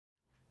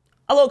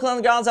Hello,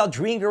 Clan Grounds, I'm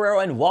Dream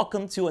Guerrero, and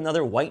welcome to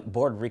another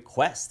whiteboard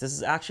request. This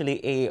is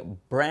actually a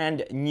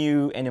brand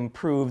new and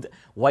improved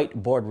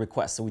whiteboard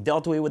request. So we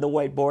dealt away with the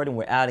whiteboard and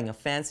we're adding a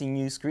fancy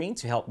new screen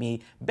to help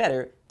me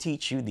better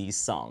teach you these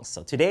songs.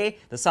 So today,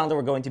 the song that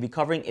we're going to be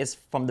covering is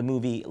from the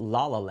movie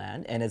La La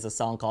Land, and it's a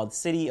song called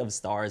City of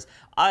Stars.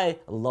 I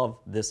love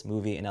this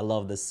movie and I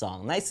love this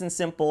song. Nice and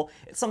simple.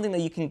 It's something that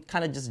you can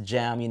kind of just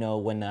jam, you know,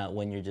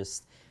 when you're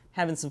just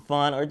having some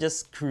fun or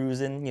just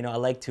cruising. You know, I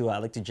like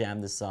to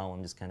jam this song when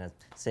I'm just kind of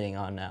sitting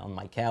on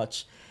my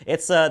couch.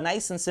 It's a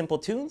nice and simple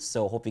tune,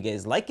 so hope you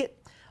guys like it.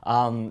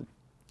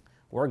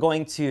 We're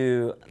going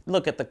to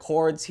look at the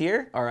chords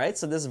here. All right,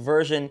 so this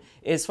version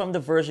is from the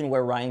version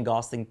where Ryan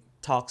Gosling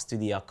talks to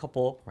the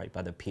couple right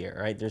by the pier.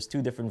 Right, there's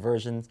two different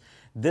versions.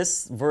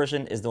 This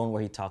version is the one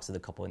where he talks to the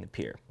couple in the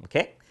pier.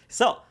 Okay,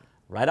 so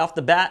right off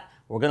the bat,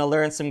 we're going to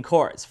learn some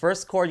chords.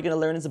 First chord you're going to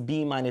learn is a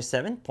B minor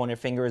 7. Pointer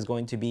finger is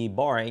going to be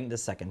barring the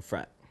 2nd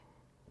fret.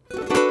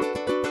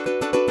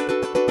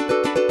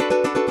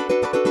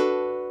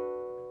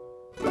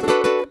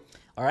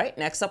 All right,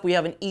 next up we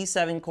have an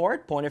E7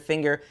 chord. Pointer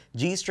finger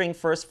G string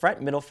 1st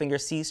fret, middle finger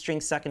C string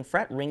 2nd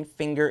fret, ring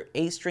finger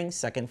A string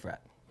 2nd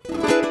fret.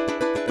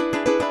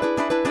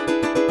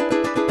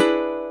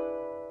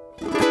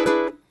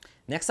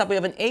 Next up we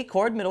have an A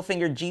chord, middle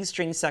finger G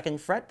string 2nd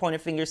fret, pointer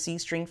finger C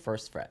string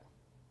 1st fret.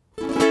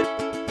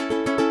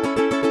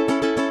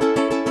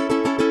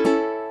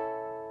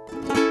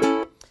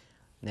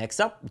 Next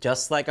up,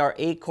 just like our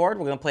A chord,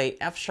 we're going to play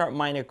F sharp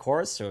minor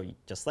chords. So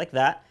just like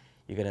that,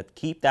 you're going to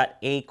keep that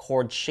A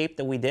chord shape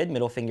that we did,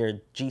 middle finger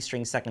G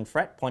string 2nd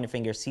fret, pointer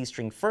finger C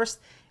string 1st,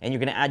 and you're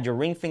going to add your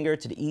ring finger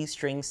to the E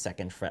string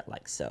 2nd fret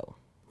like so.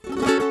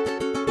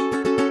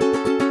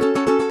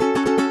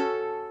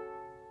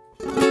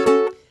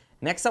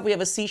 Next up, we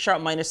have a C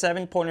sharp minor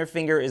 7. Pointer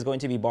finger is going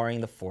to be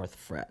barring the 4th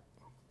fret.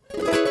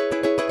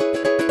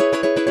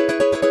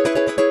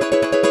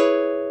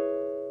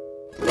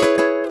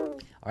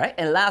 All right,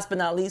 and last but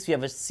not least, we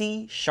have a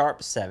C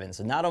sharp 7.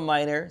 So not a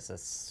minor, it's a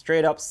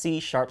straight up C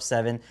sharp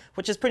 7,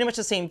 which is pretty much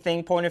the same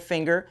thing. Pointer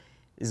finger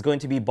is going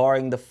to be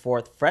barring the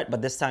 4th fret, but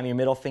this time your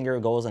middle finger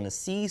goes on a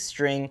C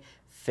string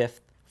 5th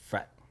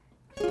fret.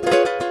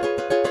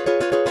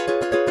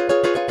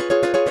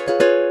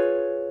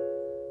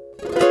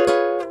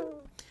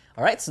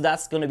 All right, so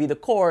that's going to be the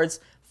chords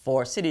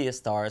for City of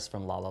Stars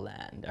from La La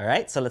Land. All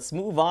right, so let's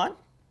move on.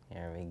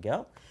 Here we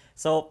go.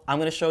 So I'm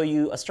going to show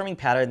you a strumming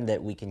pattern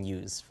that we can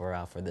use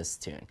for this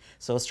tune.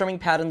 So a strumming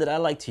pattern that I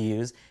like to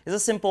use is a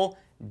simple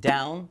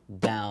down,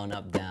 down,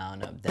 up,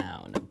 down, up,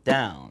 down, up,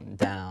 down,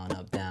 down,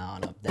 up,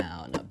 down, up,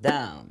 down, up,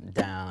 down,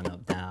 down,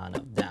 up, down,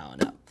 up,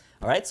 down, up.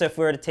 All right, so if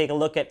we were to take a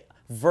look at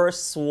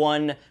verse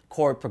 1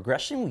 chord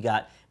progression, we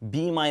got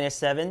B minor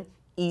 7,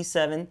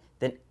 E7,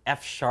 then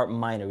F sharp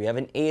minor. We have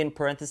an A in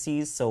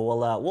parentheses, so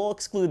we'll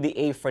exclude the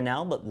A for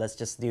now, but let's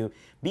just do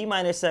B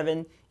minor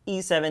 7,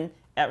 E7,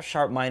 F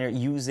sharp minor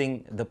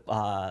using the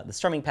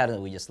strumming pattern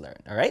that we just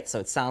learned. All right, so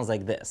it sounds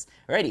like this.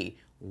 Ready?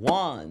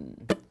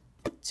 1,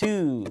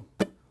 2,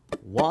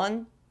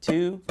 1,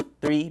 2,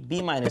 3,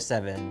 B minor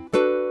 7,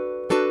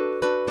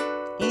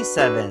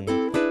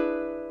 E7,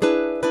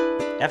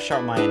 F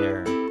sharp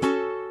minor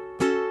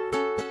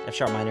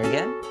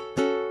again.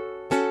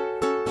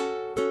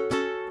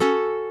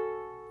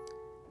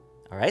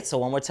 All right, so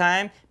one more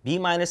time. B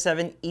minor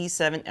 7,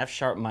 E7, F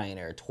sharp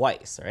minor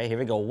twice. All right, here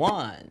we go.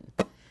 1,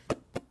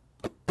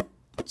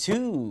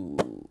 2,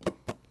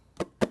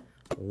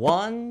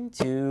 1,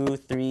 2,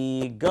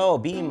 3, go.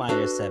 B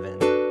minor 7,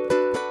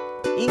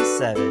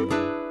 E7,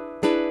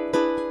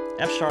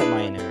 F sharp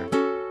minor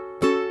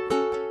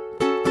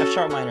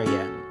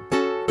again.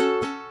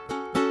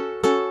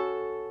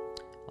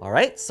 All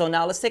right, so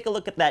now let's take a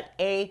look at that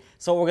A.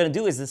 So what we're going to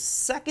do is the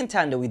second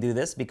time that we do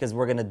this, because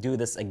we're going to do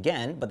this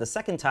again, but the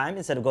second time,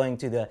 instead of going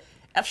to the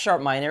F sharp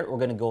minor, we're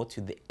going to go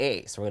to the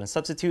A. So we're going to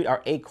substitute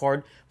our A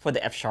chord for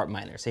the F sharp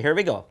minor. So here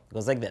we go. It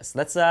goes like this.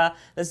 Let's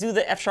do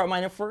the F sharp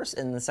minor first,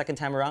 and the second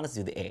time around, let's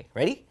do the A.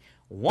 Ready?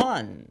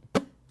 1,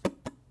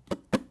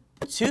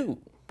 2,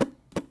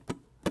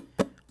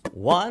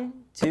 1,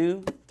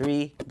 2,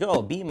 3,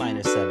 go. B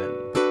minor 7,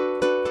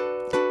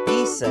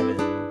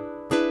 E7,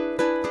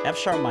 F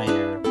sharp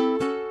minor,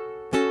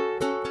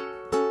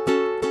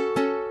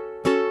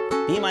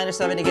 B minor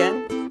 7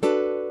 again,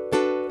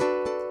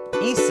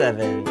 E7,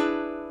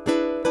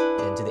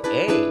 then to the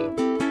A.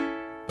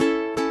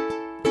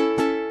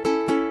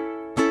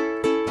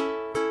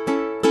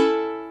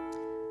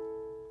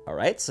 All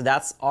right, so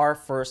that's our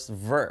first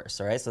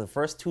verse. All right, so the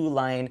first two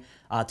lines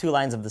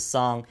of the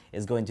song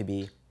is going to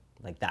be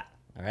like that.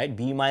 All right,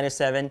 B minor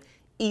 7,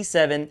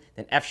 E7,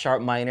 then F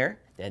sharp minor,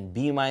 then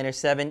B minor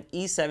 7,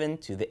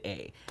 E7 to the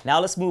A. Now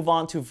let's move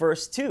on to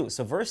verse 2.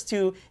 So verse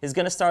 2 is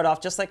going to start off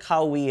just like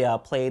how we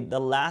played the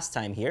last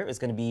time here. It's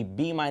going to be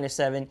B minor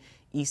 7,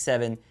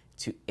 E7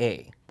 to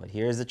A. But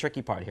here's the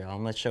tricky part here.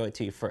 I'm going to show it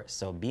to you first.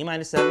 So B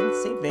minor 7,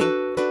 same thing.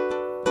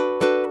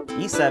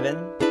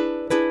 E7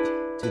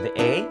 to the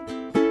A.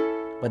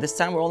 But this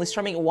time we're only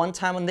strumming one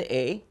time on the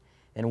A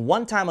and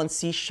one time on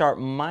C sharp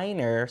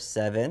minor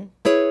 7,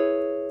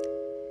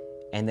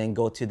 and then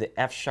go to the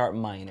F sharp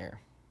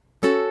minor.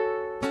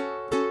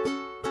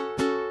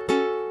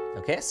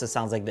 Okay, so it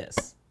sounds like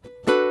this.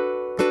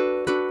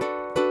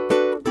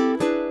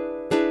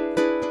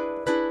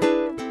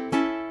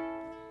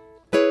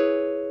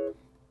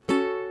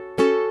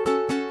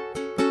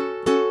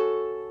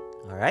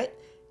 All right,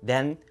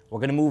 then we're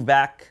going to move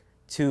back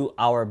to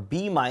our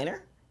B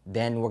minor.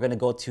 Then we're going to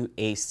go to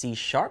a C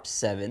sharp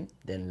 7,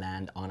 then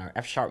land on our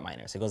F sharp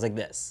minor. So it goes like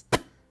this. We're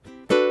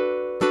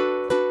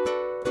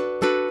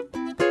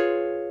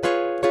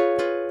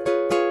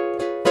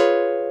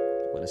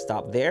going to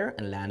stop there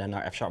and land on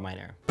our F sharp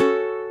minor.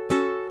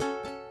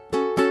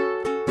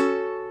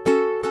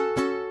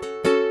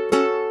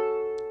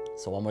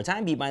 So one more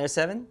time, B minor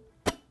 7,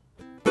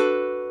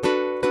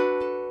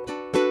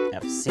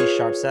 F C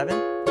sharp 7,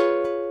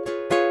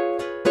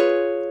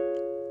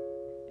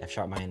 F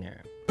sharp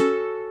minor.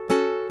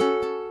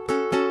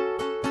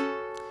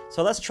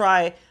 So let's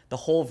try the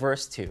whole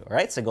verse too, all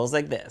right? So it goes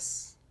like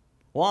this.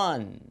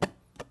 1,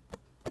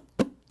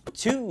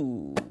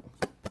 2,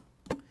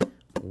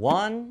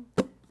 1,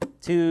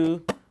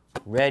 2,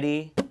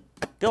 ready,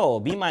 go.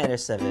 B minor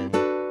 7,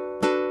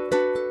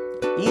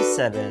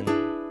 E7,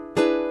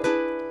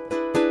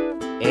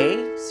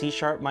 A, C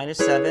sharp minor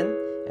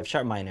 7, F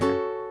sharp minor,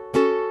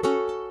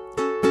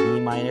 B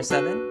minor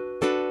 7,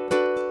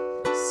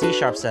 C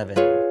sharp 7,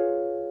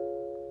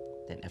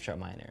 then F sharp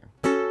minor.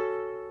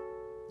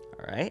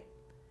 All right.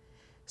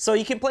 So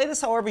you can play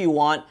this however you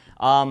want.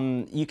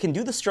 You can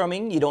do the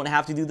strumming. You don't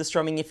have to do the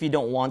strumming if you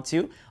don't want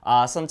to.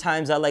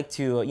 Sometimes I like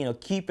to,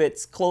 keep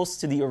it close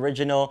to the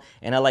original,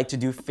 and I like to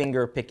do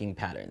finger picking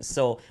patterns.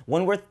 So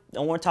when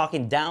we're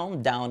talking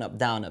down, down, up,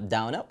 down, up,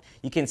 down, up,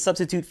 you can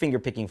substitute finger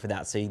picking for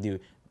that. So you do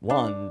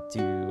 1, 2,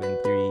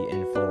 and 3,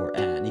 and 4,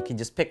 and you can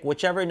just pick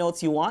whichever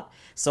notes you want.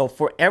 So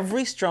for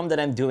every strum that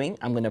I'm doing,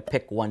 I'm gonna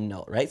pick one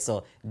note, right?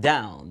 So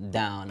down,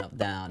 down, up,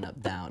 down,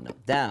 up, down,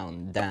 up,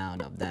 down,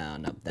 down, up,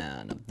 down, up,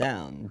 down, up,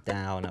 down,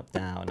 down, up,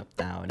 down, up,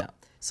 down,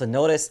 up. So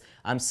notice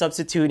I'm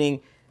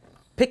substituting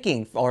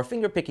picking or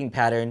finger picking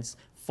patterns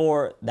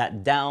for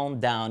that down,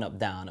 down, up,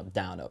 down, up,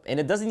 down, up. And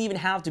it doesn't even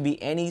have to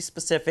be any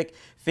specific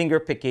finger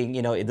picking,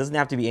 it doesn't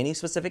have to be any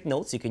specific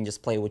notes. You can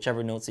just play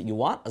whichever notes that you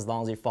want as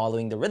long as you're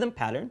following the rhythm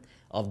pattern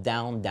of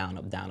down, down,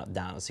 up, down, up,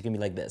 down. So it can be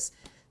like this.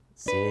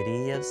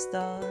 City of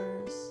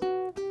stars.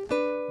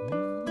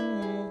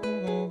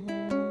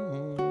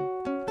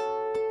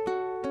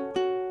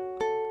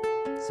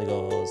 So it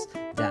goes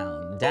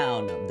down,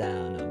 down, up,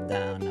 down, up,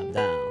 down, up,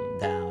 down,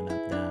 down,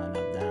 up, down,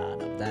 up,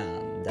 down, up,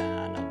 down,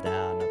 down, up,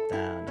 down, up,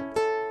 down,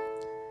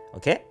 up.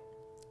 Okay?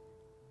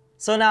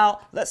 So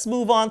now let's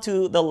move on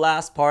to the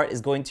last part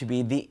is going to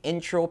be the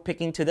intro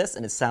picking to this,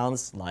 and it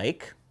sounds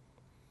like.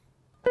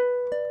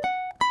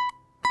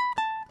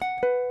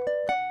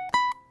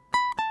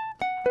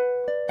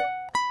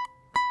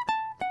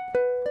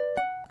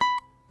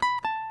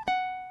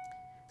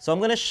 So I'm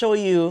going to show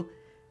you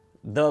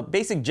the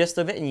basic gist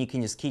of it, and you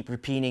can just keep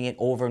repeating it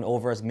over and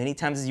over as many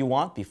times as you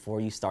want before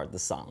you start the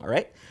song, all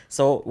right?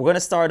 So we're going to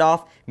start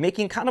off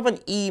making kind of an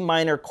E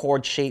minor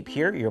chord shape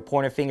here. Your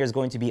pointer finger is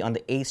going to be on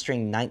the A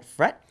string 9th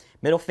fret,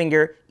 middle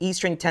finger E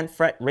string 10th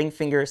fret, ring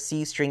finger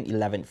C string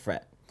 11th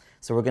fret.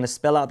 So we're going to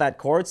spell out that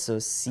chord, so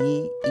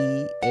C,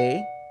 E,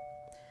 A.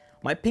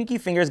 My pinky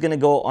finger is going to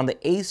go on the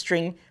A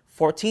string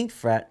 14th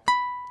fret,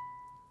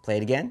 play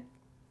it again,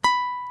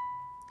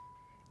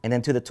 and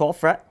then to the 12th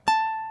fret,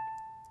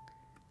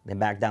 then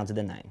back down to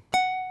the 9.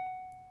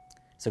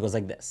 So it goes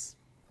like this.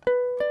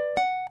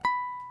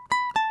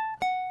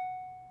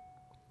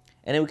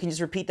 And then we can just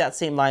repeat that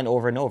same line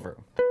over and over.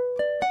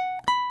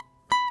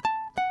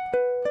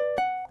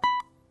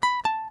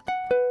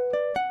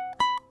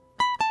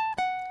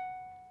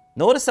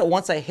 Notice that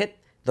once I hit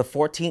the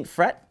 14th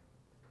fret,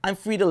 I'm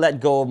free to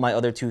let go of my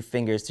other two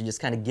fingers to just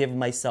kind of give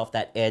myself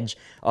that edge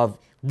of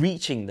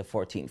reaching the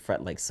 14th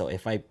fret like so.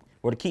 If I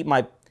were to keep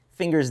my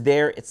fingers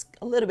there, it's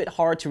a little bit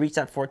hard to reach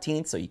that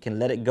 14th, so you can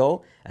let it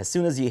go as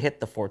soon as you hit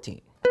the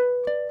 14th.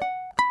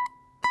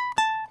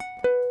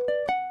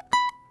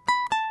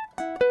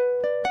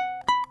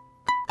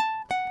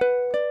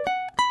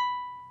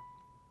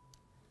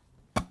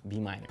 B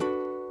minor.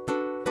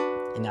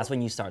 And that's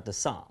when you start the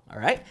song, all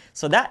right?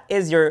 So that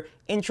is your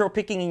intro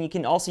picking, and you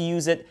can also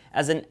use it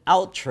as an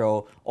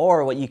outro,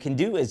 or what you can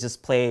do is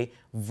just play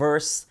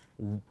verse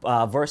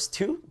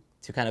 2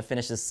 to kind of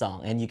finish this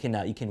song, and you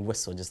can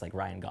whistle just like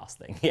Ryan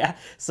Gosling, yeah?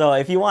 So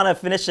if you want to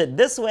finish it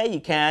this way,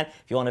 you can.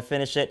 If you want to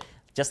finish it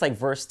just like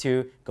verse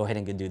 2, go ahead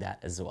and do that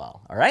as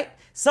well, all right?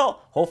 So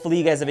hopefully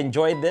you guys have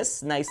enjoyed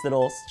this nice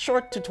little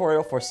short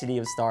tutorial for City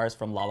of Stars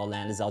from La La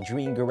Land. This is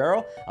Aldrin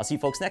Guerrero. I'll see you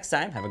folks next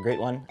time. Have a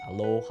great one.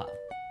 Aloha.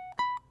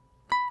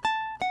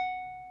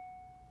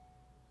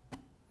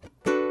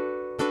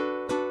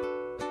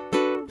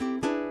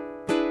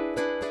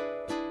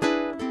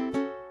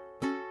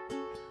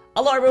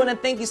 Hello everyone, and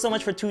thank you so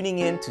much for tuning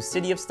in to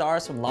City of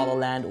Stars from La La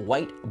Land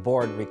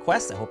Whiteboard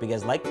Request. I hope you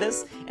guys like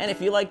this. And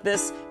if you like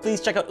this,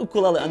 please check out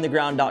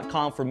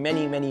ukuleleunderground.com for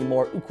many, many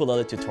more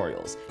ukulele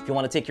tutorials. If you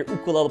want to take your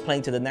ukulele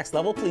playing to the next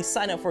level, please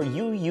sign up for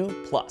UU+.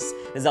 This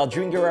is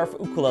Aldrin Guerrero for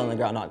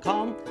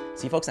ukuleleunderground.com.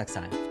 See you folks next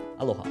time.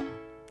 Aloha.